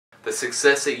The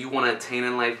success that you want to attain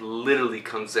in life literally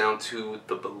comes down to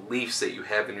the beliefs that you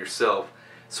have in yourself.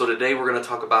 So today we're going to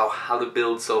talk about how to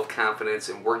build self-confidence,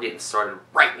 and we're getting started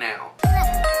right now.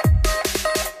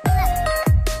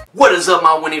 What is up,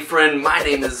 my winning friend? My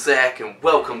name is Zach and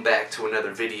welcome back to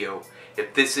another video.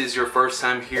 If this is your first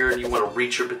time here and you want to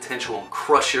reach your potential and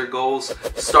crush your goals,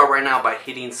 start right now by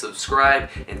hitting subscribe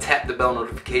and tap the bell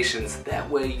notifications. That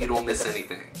way you don't miss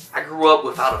anything. I grew up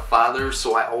without a father,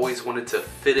 so I always wanted to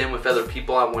fit in with other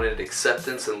people. I wanted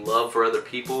acceptance and love for other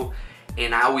people,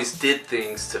 and I always did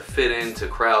things to fit into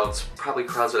crowds, probably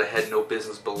crowds that I had no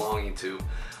business belonging to.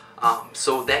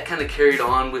 So that kind of carried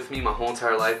on with me my whole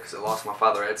entire life because I lost my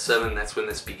father at 7. That's when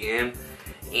this began.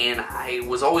 And I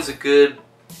was always a good,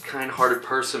 kind-hearted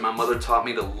person. My mother taught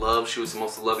me to love. She was the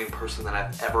most loving person that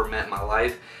I've ever met in my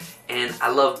life. And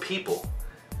I love people.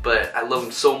 But I love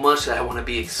them so much that I want to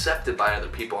be accepted by other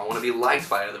people. I want to be liked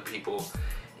by other people.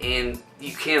 And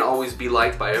you can't always be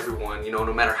liked by everyone. You know,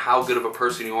 no matter how good of a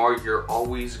person you are, you're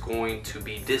always going to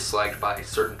be disliked by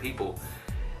certain people.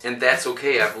 And that's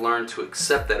okay. I've learned to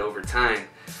accept that over time.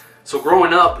 So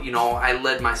growing up, you know, I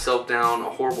led myself down a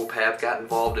horrible path, got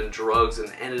involved in drugs,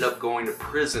 and ended up going to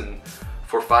prison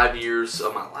for 5 years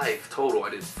of my life total. I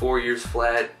did 4 years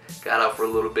flat, got out for a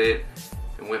little bit,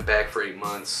 and went back for 8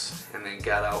 months, and then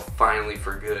got out finally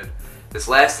for good. This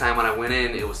last time when I went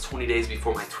in, it was 20 days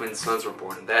before my twin sons were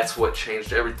born, and that's what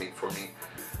changed everything for me.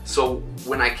 So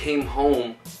when I came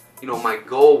home, you know, my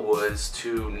goal was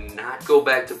to not go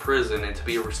back to prison and to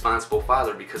be a responsible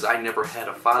father, because I never had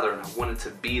a father and I wanted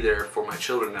to be there for my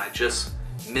children, and I just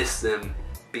missed them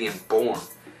being born.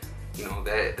 You know,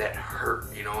 that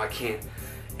hurt. You know, I can't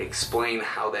explain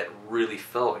how that really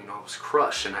felt. You know, I was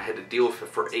crushed and I had to deal with it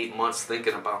for 8 months,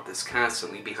 thinking about this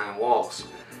constantly behind walls.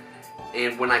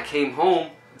 And when I came home,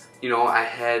 you know,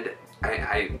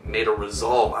 I made a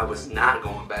resolve. I was not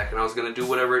going back, and I was going to do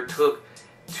whatever it took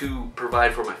to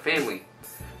provide for my family.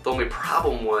 The only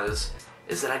problem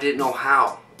is that I didn't know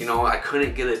how. You know, I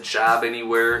couldn't get a job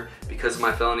anywhere because of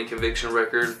my felony conviction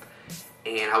record,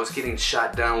 and I was getting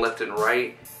shot down left and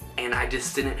right, and I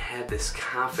just didn't have this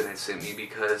confidence in me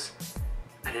because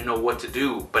I didn't know what to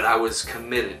do, but I was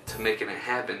committed to making it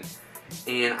happen.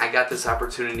 And I got this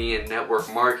opportunity in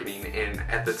network marketing, and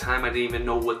at the time I didn't even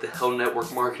know what the hell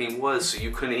network marketing was, so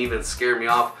you couldn't even scare me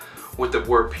off with the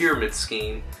word pyramid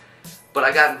scheme. But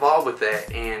I got involved with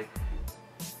that, and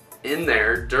in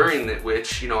there, during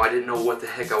which, you know, I didn't know what the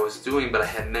heck I was doing, but I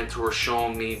had mentors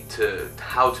showing me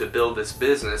how to build this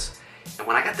business. And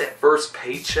when I got that first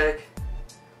paycheck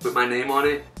with my name on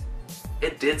it,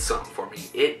 it did something for me.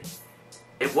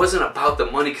 It wasn't about the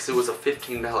money because it was a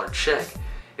 $15 check.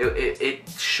 It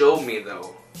showed me,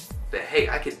 though, that, hey,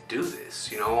 I could do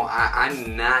this. You know,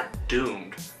 I'm not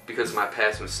doomed because of my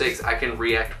past mistakes. I can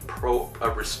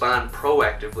respond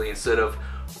proactively instead of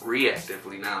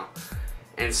reactively now.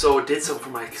 And so it did something for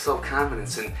my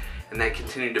self-confidence, and that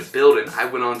continued to build, and I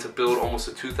went on to build almost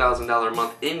a $2,000 a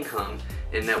month income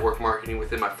in network marketing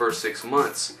within my first 6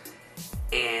 months.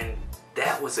 And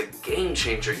that was a game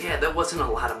changer. Yeah, that wasn't a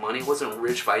lot of money, it wasn't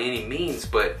rich by any means,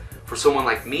 but for someone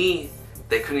like me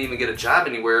that couldn't even get a job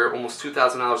anywhere, almost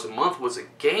 $2,000 a month was a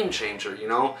game changer, you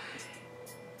know?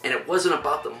 And it wasn't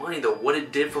about the money, though. What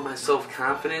it did for my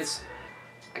self-confidence,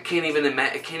 I can't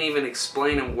even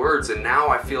explain in words. And now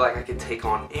I feel like I can take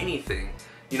on anything,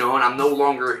 you know. And I'm no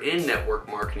longer in network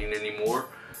marketing anymore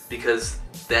because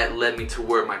that led me to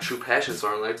where my true passions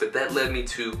are in life. But that led me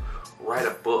to write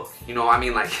a book. You know, I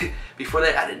mean, like before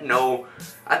that, I didn't know.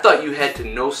 I thought you had to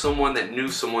know someone that knew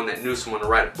someone that knew someone to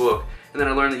write a book. And then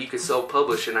I learned that you could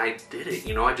self-publish, and I did it.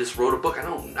 You know, I just wrote a book.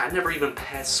 I never even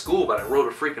passed school, but I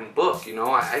wrote a freaking book. You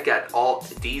know, I got all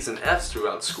D's and F's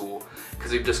throughout school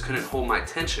because it just couldn't hold my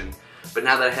attention. But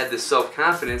now that I had this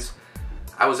self-confidence,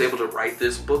 I was able to write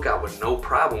this book out with no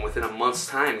problem within a month's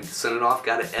time. Sent it off,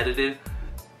 got it edited,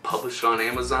 published on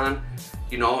Amazon.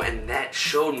 You know, and that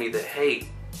showed me that, hey,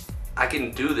 I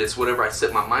can do this. Whatever I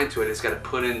set my mind to, I just got to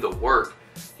put in the work.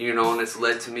 You know, and it's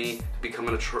led to me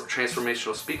becoming a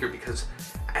transformational speaker because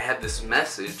I have this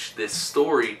message, this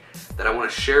story that I want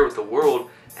to share with the world,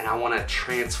 and I want to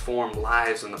transform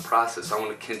lives in the process. I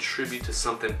want to contribute to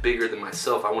something bigger than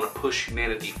myself. I want to push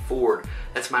humanity forward.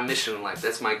 That's my mission in life.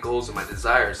 That's my goals and my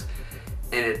desires.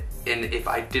 And if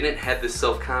I didn't have this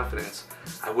self-confidence,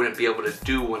 I wouldn't be able to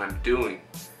do what I'm doing.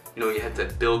 You know, you have to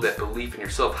build that belief in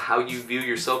yourself. How you view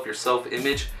yourself, your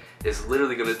self-image, is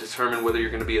literally going to determine whether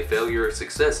you're going to be a failure or a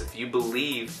success. If you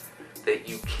believe that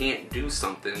you can't do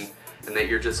something and that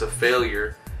you're just a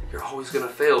failure, you're always going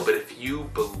to fail. But if you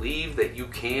believe that you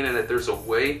can and that there's a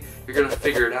way, you're going to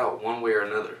figure it out one way or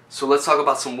another. So let's talk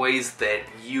about some ways that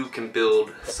you can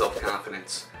build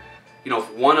self-confidence.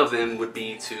 One of them would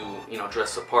be to,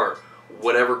 dress the part.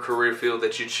 Whatever career field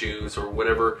that you choose, or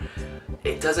whatever,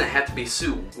 it doesn't have to be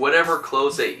suit. Whatever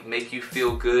clothes that make you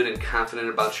feel good and confident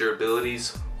about your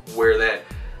abilities, wear that.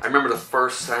 I remember the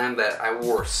first time that I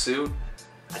wore a suit,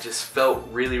 I just felt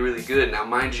really, really good. Now,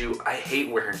 mind you, I hate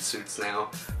wearing suits now.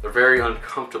 They're very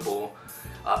uncomfortable.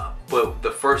 But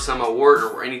the first time I wore it,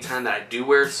 or any time that I do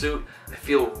wear a suit, I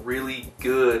feel really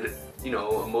good,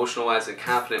 emotional-wise and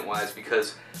confident-wise,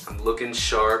 because I'm looking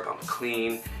sharp, I'm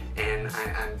clean, and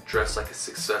I'm dressed like a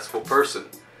successful person.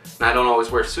 And I don't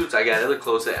always wear suits. I got other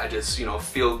clothes that I just,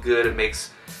 feel good. It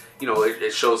makes,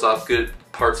 it shows off good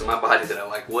parts of my body that I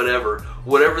like.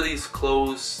 Whatever these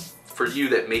clothes for you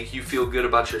that make you feel good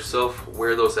about yourself,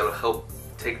 wear those that'll help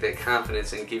take that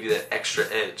confidence and give you that extra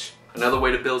edge. Another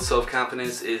way to build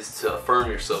self-confidence is to affirm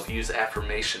yourself. Use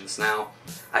affirmations. Now,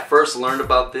 I first learned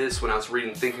about this when I was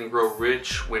reading Think and Grow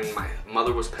Rich when my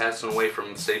mother was passing away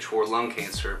from stage 4 lung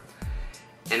cancer.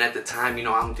 And at the time,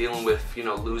 I'm dealing with,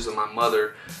 losing my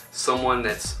mother, someone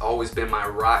that's always been my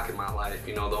rock in my life,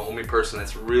 the only person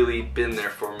that's really been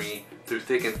there for me through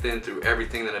thick and thin, through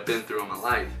everything that I've been through in my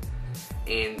life.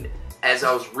 And as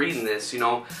I was reading this,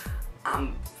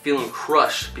 I'm feeling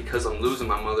crushed because I'm losing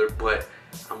my mother, but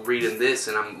I'm reading this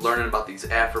and I'm learning about these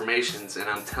affirmations, and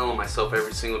I'm telling myself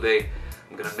every single day,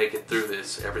 I'm gonna make it through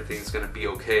this. Everything's gonna be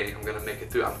okay. I'm gonna make it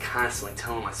through. I'm constantly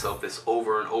telling myself this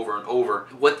over and over and over.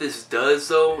 What this does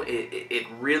though, it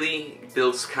really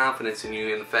builds confidence in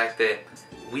you in the fact that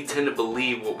we tend to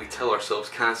believe what we tell ourselves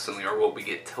constantly, or what we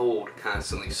get told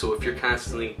constantly. So if you're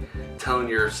constantly telling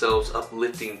yourselves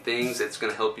uplifting things that's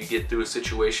gonna help you get through a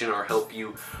situation or help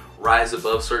you rise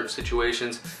above certain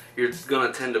situations, you're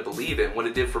gonna tend to believe it. And what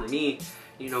it did for me,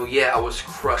 yeah, I was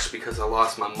crushed because I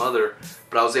lost my mother,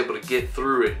 but I was able to get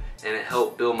through it, and it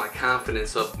helped build my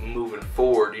confidence up moving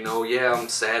forward. Yeah, I'm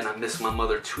sad and I miss my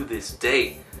mother to this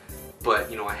day,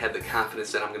 but I had the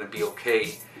confidence that I'm going to be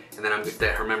okay, and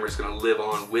that her memory is going to live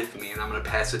on with me, and I'm going to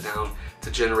pass it down to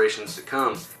generations to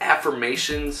come.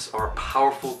 Affirmations are a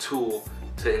powerful tool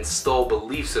to install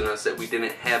beliefs in us that we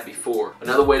didn't have before.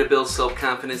 Another way to build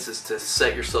self-confidence is to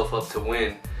set yourself up to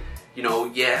win.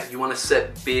 Yeah, you want to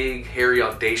set big, hairy,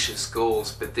 audacious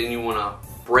goals, but then you want to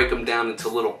break them down into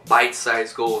little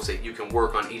bite-sized goals that you can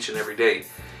work on each and every day.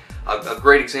 A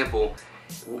great example,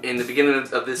 in the beginning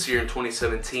of this year in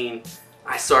 2017,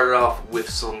 I started off with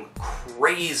some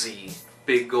crazy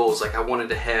big goals. Like, I wanted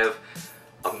to have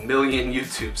 1 million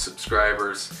YouTube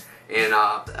subscribers, and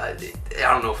I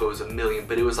don't know if it was 1 million,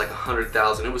 but it was like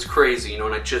 100,000. It was crazy,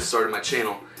 and I just started my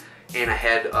channel, and I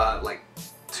had like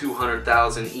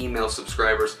 200,000 email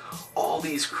subscribers. All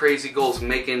these crazy goals,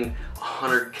 making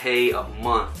 100K a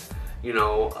month,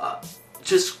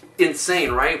 just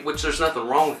insane, right? Which there's nothing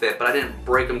wrong with that, but I didn't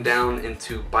break them down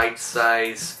into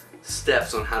bite-sized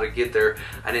steps on how to get there.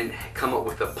 I didn't come up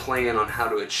with a plan on how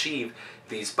to achieve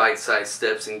these bite-sized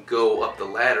steps and go up the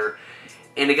ladder,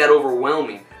 and it got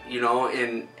overwhelming,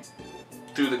 and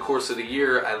through the course of the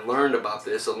year, I learned about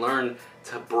this. I learned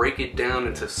to break it down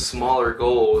into smaller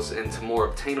goals and to more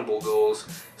obtainable goals.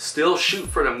 Still shoot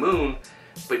for the moon,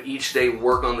 but each day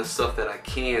work on the stuff that I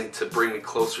can to bring me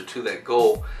closer to that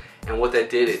goal. And what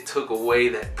that did, it took away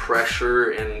that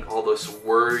pressure and all this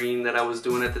worrying that I was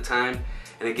doing at the time,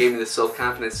 and it gave me the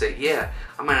self-confidence that, yeah,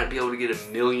 I might not be able to get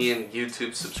 1 million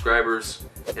YouTube subscribers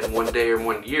in one day or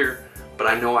 1 year, but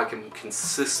I know I can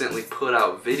consistently put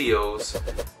out videos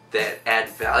that add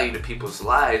value to people's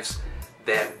lives,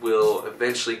 that will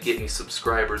eventually get me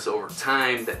subscribers over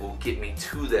time, that will get me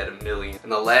to that 1 million.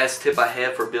 And the last tip I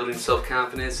have for building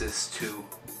self-confidence is to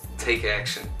take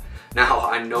action. Now,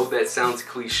 I know that sounds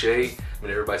cliche.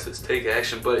 Everybody says take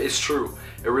action, but it's true.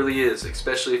 It really is,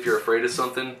 especially if you're afraid of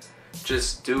something.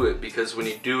 Just do it, because when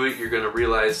you do it, you're going to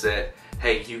realize that,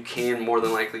 hey, you can more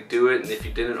than likely do it, and if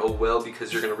you didn't, oh well,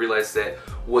 because you're going to realize that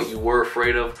what you were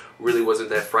afraid of really wasn't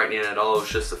that frightening at all. It was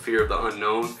just the fear of the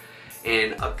unknown.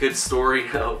 And a good story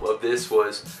of this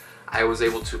was, I was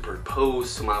able to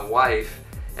propose to my wife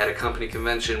at a company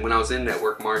convention when I was in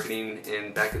network marketing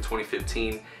back in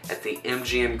 2015 at the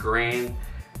MGM Grand,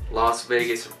 Las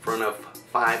Vegas, in front of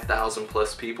 5,000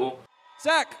 plus people.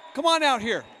 Zach, come on out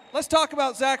here. Let's talk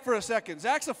about Zach for a second.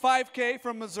 Zach's a 5K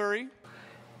from Missouri.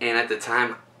 And at the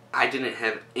time, I didn't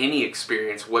have any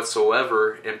experience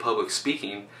whatsoever in public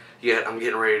speaking, yet I'm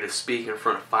getting ready to speak in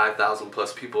front of 5,000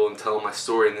 plus people and tell my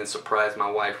story, and then surprise my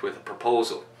wife with a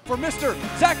proposal. For Mr.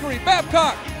 Zachary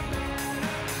Babcock.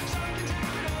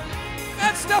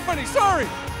 And Stephanie, sorry.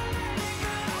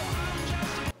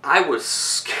 I was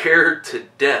scared to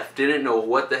death, didn't know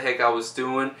what the heck I was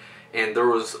doing, and there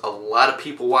was a lot of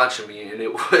people watching me, and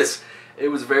it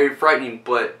was very frightening,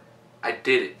 but I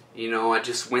did it. You know, I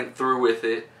just went through with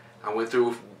it.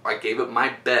 I gave it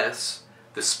my best.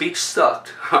 The speech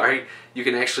sucked, alright? You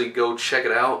can actually go check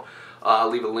it out. I'll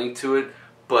leave a link to it.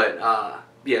 But,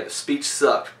 yeah, the speech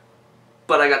sucked.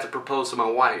 But I got to propose to my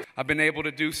wife. I've been able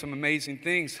to do some amazing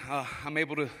things. I'm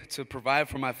able to provide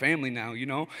for my family now, you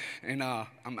know, and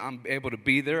I'm able to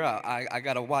be there. I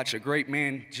got to watch a great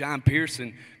man, John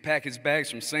Pearson, pack his bags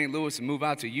from St. Louis and move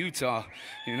out to Utah,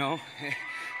 you know.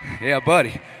 Yeah,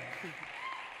 buddy.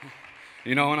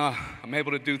 You know, and I'm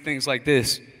able to do things like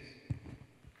this.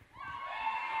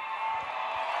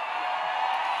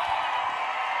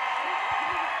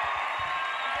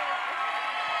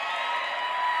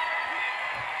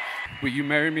 Will you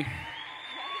marry me?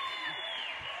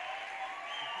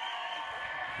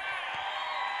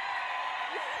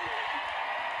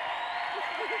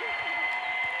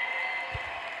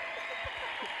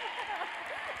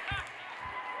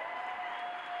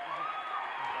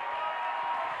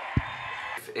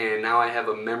 And now I have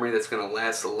a memory that's going to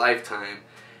last a lifetime.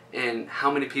 And how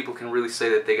many people can really say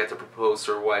that they got to propose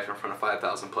to their wife in front of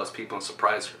 5,000 plus people and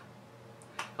surprise her?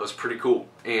 That was pretty cool,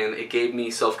 and it gave me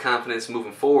self-confidence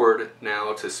moving forward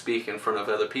now to speak in front of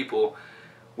other people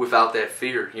without that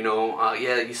fear. You know,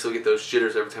 yeah, you still get those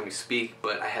jitters every time you speak,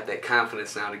 but I had that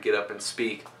confidence now to get up and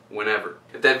speak whenever.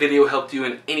 If that video helped you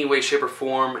in any way, shape, or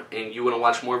form, and you want to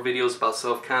watch more videos about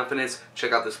self-confidence,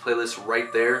 check out this playlist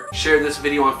right there. Share this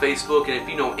video on Facebook, and if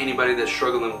you know anybody that's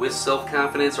struggling with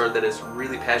self-confidence or that is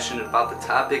really passionate about the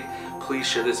topic, please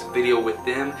share this video with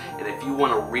them. And if you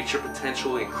want to reach your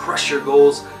potential and crush your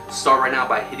goals, start right now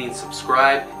by hitting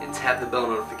subscribe and tap the bell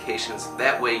notifications.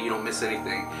 That way you don't miss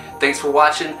anything. Thanks for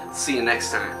watching. See you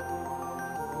next time.